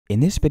In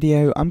this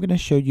video, I'm going to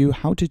show you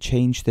how to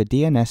change the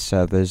DNS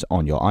servers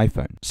on your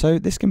iPhone. So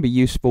this can be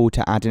useful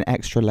to add an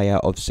extra layer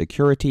of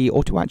security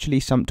or to actually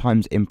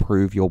sometimes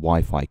improve your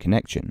Wi-Fi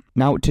connection.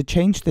 Now, to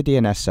change the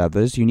DNS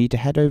servers, you need to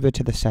head over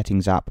to the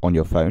Settings app on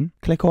your phone,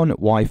 click on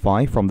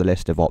Wi-Fi from the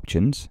list of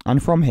options,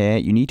 and from here,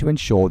 you need to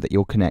ensure that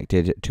you're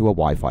connected to a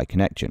Wi-Fi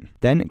connection.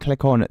 Then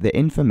click on the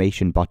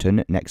Information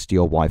button next to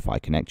your Wi-Fi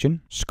connection,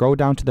 scroll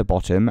down to the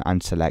bottom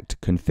and select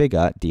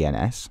Configure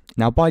DNS.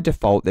 Now, by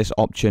default, this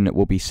option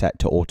will be set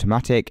to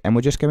automatic, and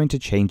we're just going to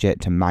change it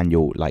to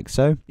manual like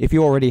so. If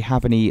you already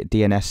have any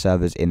DNS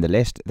servers in the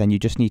list, then you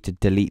just need to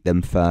delete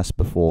them first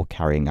before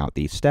carrying out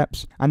these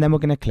steps. And then we're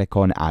going to click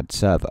on Add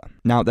Server.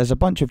 Now, there's a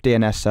bunch of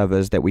DNS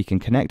servers that we can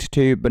connect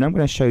to, but I'm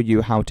going to show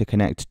you how to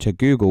connect to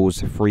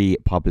Google's free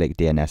public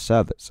DNS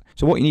servers.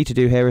 So what you need to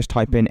do here is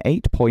type in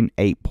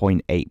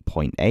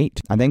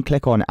 8.8.8.8 and then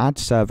click on Add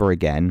Server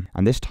again,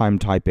 and this time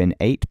type in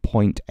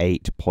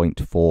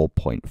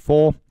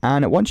 8.8.4.4.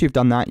 And once you've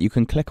done that, you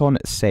can click on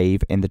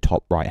Save in the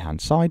top right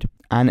hand side.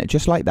 And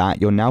just like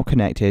that, you're now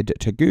connected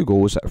to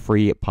Google's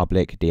free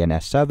public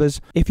DNS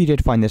servers. If you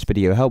did find this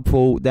video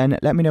helpful, then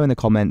let me know in the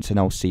comments and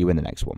I'll see you in the next one.